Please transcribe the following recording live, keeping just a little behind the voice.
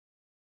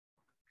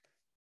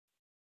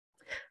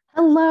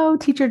Hello,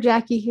 Teacher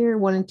Jackie here,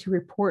 wanting to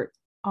report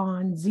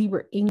on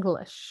Zebra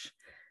English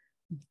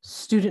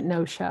student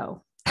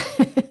no-show.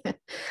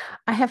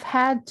 I have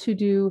had to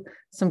do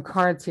some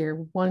cards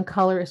here. One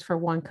color is for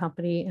one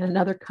company and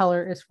another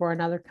color is for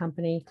another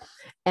company.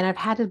 And I've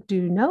had to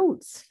do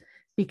notes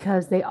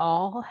because they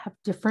all have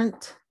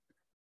different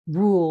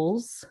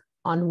rules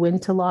on when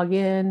to log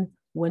in,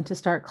 when to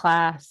start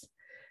class,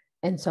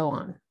 and so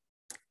on.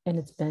 And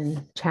it's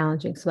been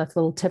challenging. So that's a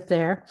little tip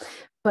there.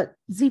 But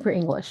Zebra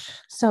English.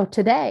 So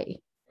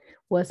today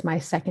was my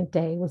second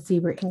day with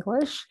Zebra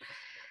English.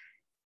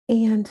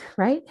 And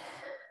right,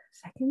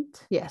 second,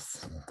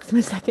 yes, it's my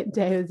second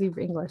day with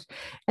Zebra English.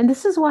 And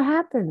this is what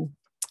happened.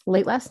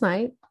 Late last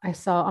night, I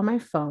saw on my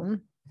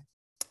phone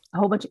a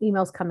whole bunch of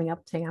emails coming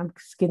up saying I'm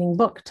getting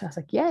booked. I was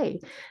like, yay.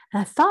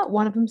 And I thought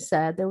one of them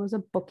said there was a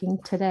booking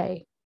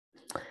today.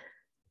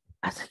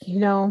 I was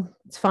like,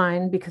 it's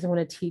fine because I'm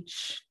going to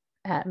teach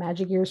at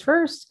Magic Years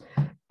first.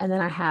 And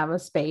then I have a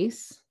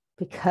space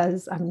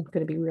because I'm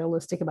going to be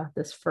realistic about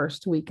this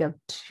first week of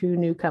two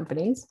new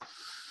companies.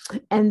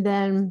 And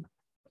then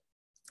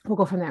we'll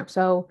go from there.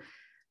 So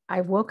I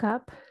woke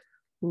up,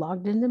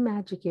 logged into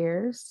Magic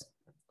Years,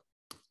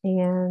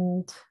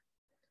 and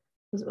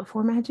was it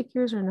before Magic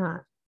Years or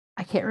not?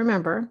 I can't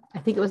remember. I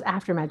think it was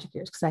after Magic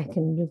Years because I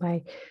can do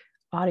my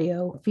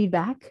audio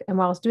feedback. And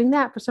while I was doing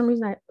that, for some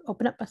reason, I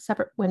opened up a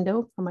separate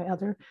window on my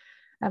other,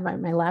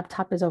 my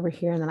laptop is over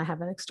here, and then I have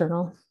an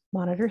external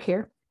monitor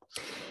here.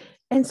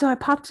 And so I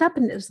popped it up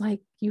and it was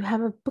like, you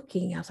have a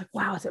booking. I was like,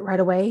 wow, is it right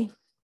away?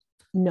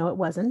 No, it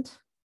wasn't.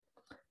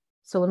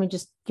 So let me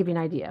just give you an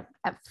idea.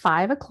 At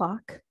 5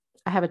 o'clock,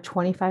 I have a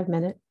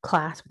 25-minute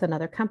class with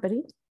another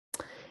company.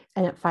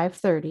 And at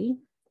 5:30,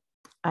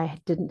 I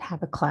didn't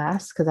have a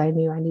class because I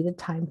knew I needed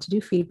time to do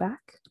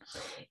feedback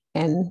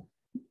and,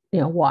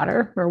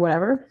 water or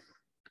whatever.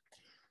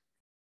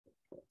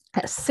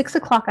 At 6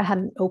 o'clock, I had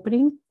an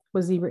opening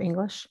with Zebra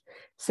English.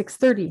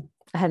 6:30,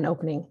 I had an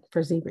opening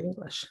for Zebra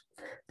English.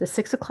 The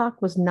 6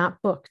 o'clock was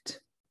not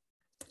booked.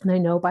 And I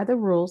know by the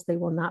rules, they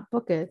will not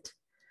book it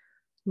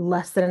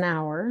less than an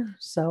hour.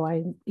 So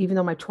even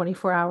though my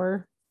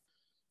 24-hour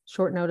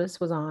short notice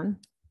was on,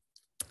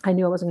 I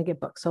knew I wasn't going to get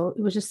booked. So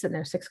it was just sitting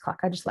there, 6 o'clock.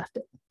 I just left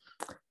it.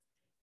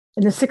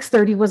 And the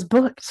 6:30 was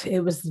booked.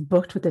 It was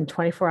booked within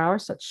 24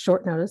 hours. So it's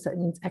short notice. That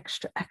means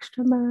extra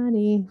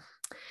money.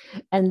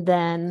 And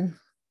then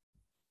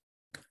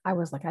I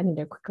was like, I need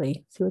to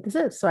quickly see what this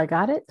is. So I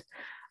got it.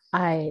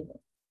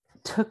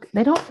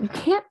 You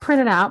can't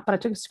print it out, but I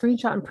took a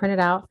screenshot and printed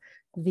out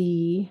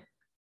the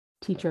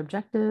teacher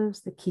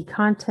objectives, the key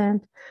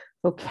content,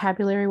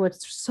 vocabulary.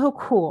 What's so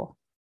cool,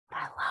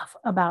 what I love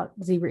about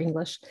Zebra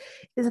English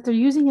is that they're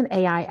using an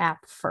AI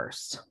app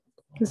first.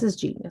 This is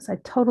genius. I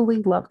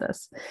totally love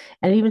this.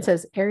 And it even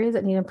says areas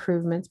that need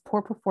improvements,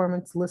 poor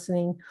performance,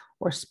 listening,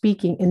 or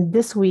speaking in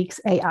this week's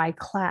AI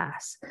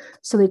class.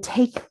 So they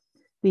take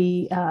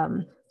the,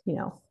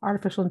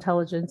 artificial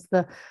intelligence,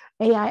 the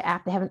AI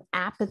app, they have an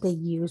app that they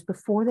use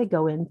before they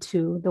go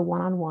into the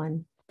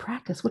one-on-one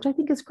practice, which I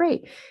think is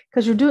great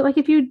because you're doing, like,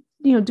 if you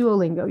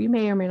Duolingo, you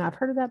may or may not have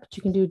heard of that, but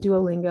you can do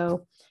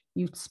Duolingo,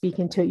 you speak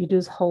into it, you do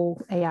this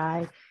whole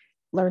AI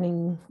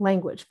learning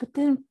language. But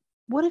then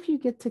what if you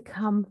get to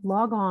come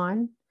log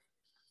on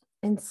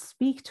and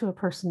speak to a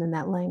person in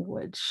that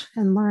language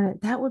and learn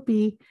it? That would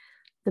be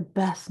the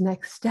best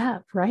next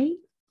step, right?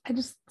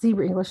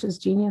 Zebra English is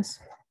genius.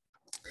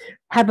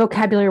 Had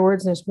vocabulary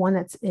words, and there's one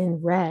that's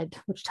in red,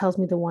 which tells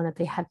me the one that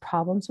they had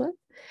problems with,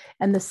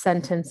 and the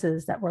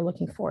sentences that we're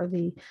looking for,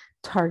 the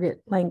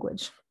target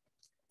language.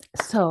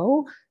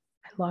 So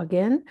I log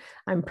in,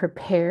 I'm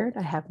prepared.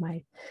 I have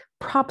my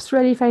props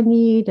ready if I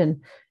need,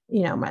 and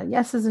my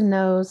yeses and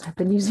nos. I've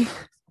been using,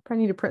 I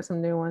need to print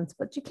some new ones,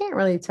 but you can't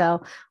really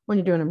tell when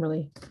you're doing them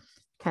really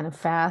kind of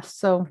fast.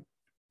 So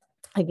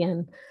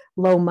again,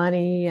 low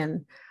money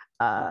and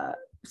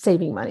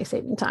saving money,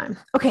 saving time.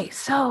 Okay,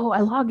 so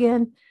I log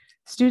in,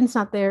 student's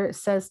not there. It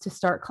says to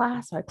start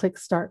class. So I click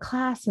start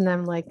class and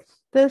I'm like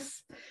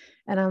this,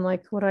 and I'm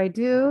like, what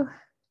do?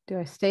 Do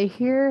I stay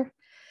here?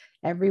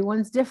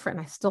 Everyone's different.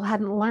 I still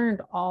hadn't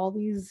learned all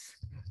these,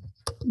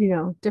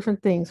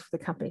 different things for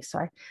the company. So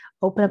I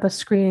open up a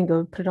screen and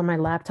go put it on my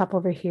laptop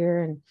over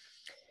here. And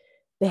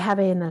they have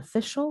an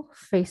official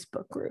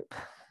Facebook group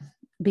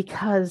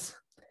because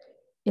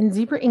in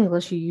Zebra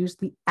English, you use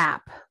the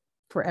app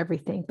for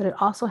everything, but it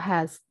also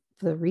has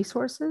the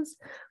resources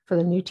for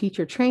the new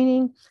teacher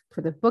training, for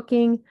the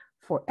booking,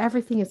 for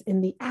everything is in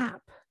the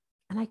app.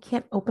 And I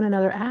can't open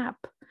another app.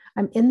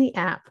 I'm in the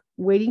app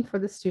waiting for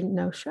the student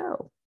no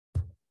show.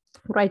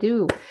 What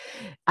do?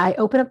 I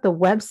open up the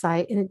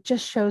website and it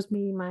just shows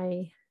me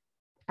my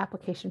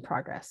application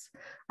progress.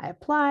 I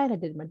applied, I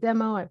did my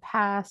demo, I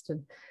passed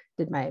and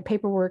did my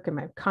paperwork and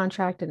my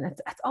contract. And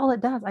that's all it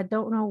does. I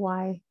don't know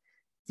why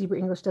Zebra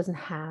English doesn't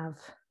have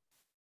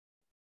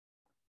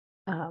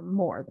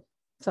more.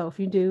 So if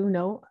you do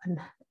know,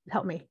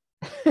 help me.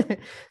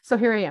 So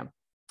here I am.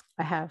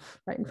 I have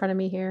right in front of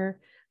me here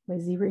my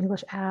Zebra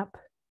English app.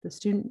 The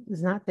student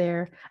is not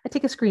there. I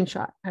take a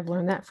screenshot. I've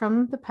learned that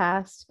from the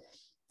past.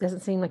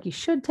 Doesn't seem like you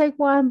should take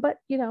one, but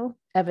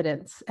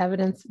evidence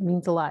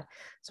means a lot.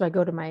 So I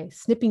go to my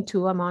snipping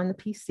tool. I'm on the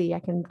PC. I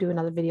can do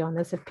another video on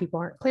this if people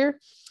aren't clear.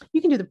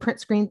 You can do the print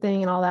screen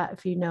thing and all that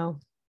if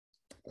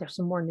there's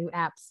some more new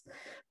apps.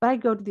 But I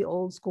go to the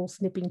old school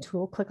snipping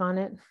tool, click on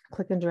it,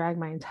 click and drag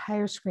my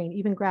entire screen,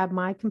 even grab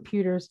my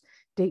computer's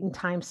date and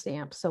time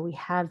stamp. So we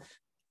have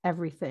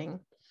everything.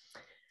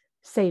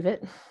 Save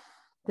it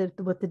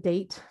with the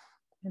date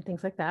and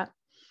things like that.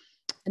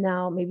 And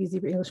now maybe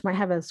Zebra English might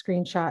have a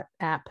screenshot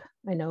app.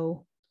 I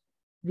know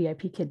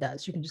VIP Kid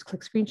does. You can just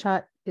click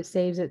screenshot, it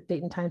saves it,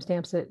 date and time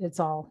stamps it. It's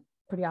all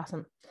pretty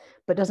awesome,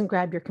 but doesn't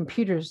grab your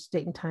computer's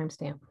date and time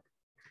stamp.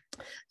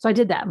 So I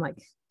did that. I'm like,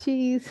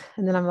 geez.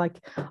 And then I'm like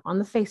on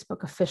the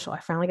Facebook official, I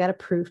finally got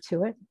approved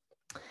to it.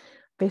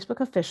 Facebook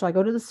official, I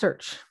go to the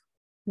search.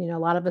 A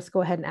lot of us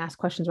go ahead and ask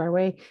questions right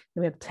away.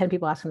 Then we have 10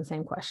 people asking the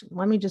same question.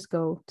 Let me just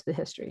go to the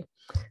history.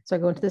 So I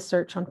go into the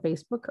search on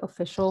Facebook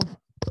official,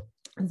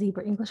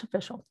 Zebra English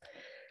official,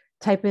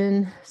 type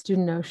in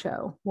student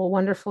no-show. Well,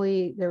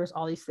 wonderfully, there was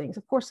all these things.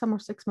 Of course, some are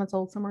 6 months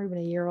old, some are even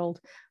a year old.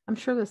 I'm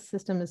sure the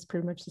system is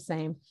pretty much the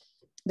same.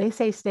 They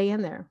say stay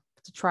in there.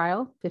 It's a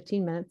trial,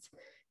 15 minutes.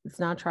 It's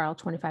not a trial,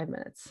 25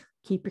 minutes.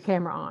 Keep your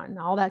camera on,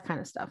 all that kind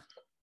of stuff.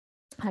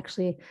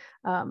 Actually,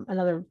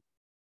 another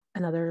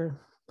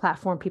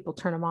platform, people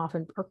turn them off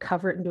or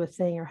cover it into a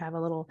thing or have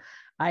a little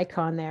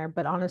icon there.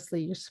 But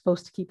honestly, you're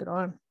supposed to keep it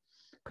on.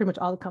 Pretty much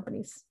all the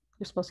companies,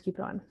 you're supposed to keep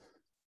it on.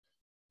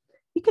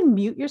 You can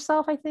mute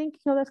yourself, I think.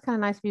 That's kind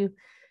of nice if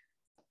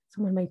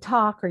someone may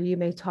talk or you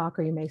may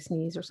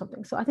sneeze or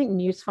something. So I think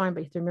mute's fine,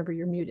 but you have to remember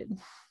you're muted.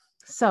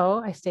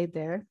 So I stayed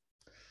there.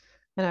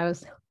 And I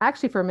was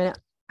actually, for a minute,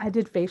 I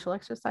did facial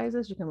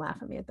exercises. You can laugh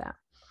at me at that.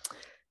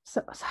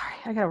 So sorry,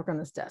 I got to work on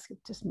this desk. It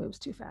just moves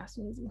too fast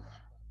and easy.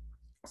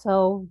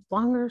 So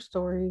longer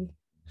story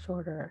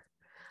shorter,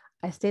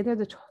 I stayed there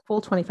the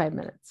full 25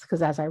 minutes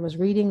because as I was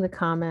reading the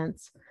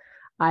comments,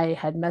 I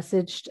had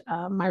messaged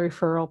my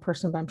referral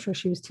person, but I'm sure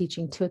she was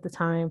teaching too at the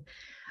time.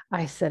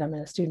 I said, I'm in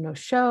a student no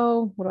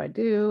show. What do I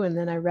do? And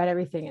then I read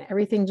everything and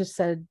everything just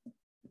said,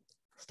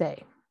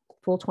 stay,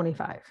 full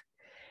 25.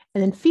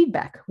 And then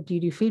feedback. Do you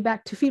do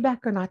feedback to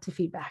feedback or not to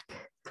feedback?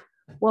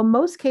 Well,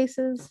 most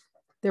cases,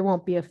 there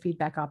won't be a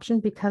feedback option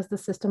because the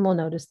system will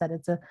notice that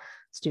it's a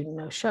student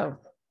no show.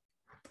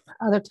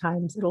 Other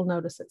times it'll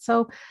notice it.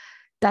 So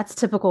that's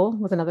typical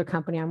with another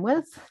company I'm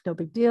with. No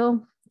big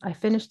deal. I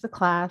finished the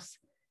class.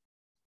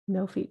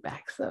 No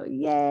feedback. So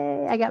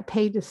yay, I got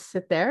paid to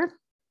sit there,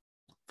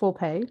 full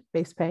pay,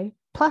 base pay,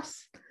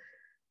 plus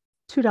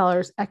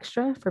 $2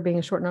 extra for being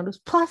a short notice,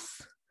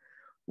 plus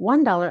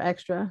 $1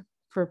 extra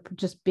for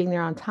just being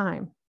there on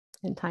time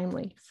and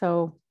timely.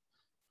 So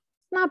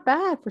not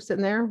bad for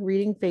sitting there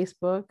reading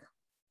Facebook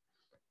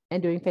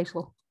and doing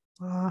facial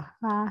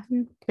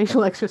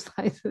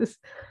exercises.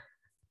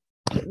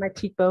 Get my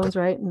cheekbones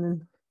right. And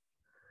then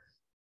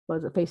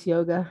was it face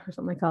yoga or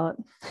something I call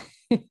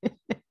it?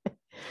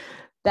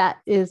 That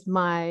is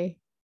my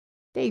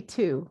day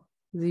 2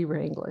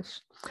 Zebra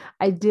English.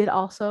 I did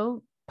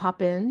also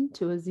pop in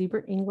to a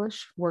Zebra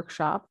English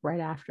workshop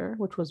right after,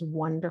 which was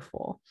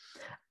wonderful.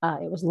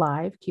 It was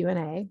live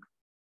Q&A.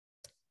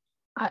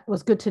 It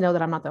was good to know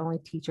that I'm not the only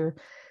teacher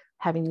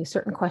having these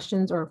certain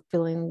questions or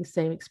feeling the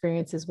same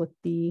experiences with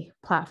the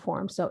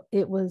platform. So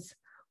it was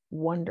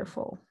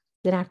wonderful.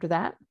 Then after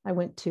that, I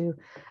went to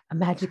a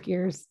Magic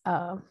Ears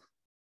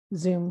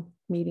Zoom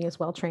meeting as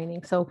well,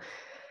 training. So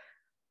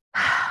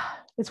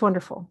it's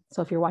wonderful.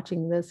 So if you're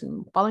watching this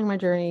and following my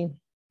journey,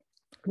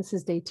 this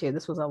is day 2.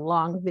 This was a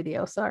long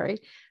video, sorry,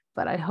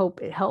 but I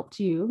hope it helped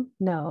you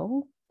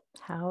know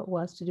how it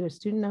was to do a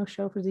student no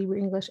show for Zebra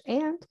English.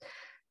 And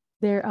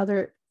there are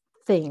other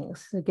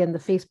things, again, the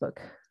Facebook,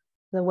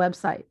 the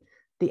website,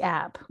 the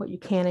app, what you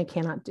can and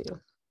cannot do.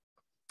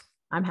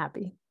 I'm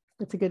happy.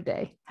 It's a good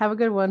day. Have a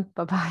good one.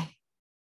 Bye-bye.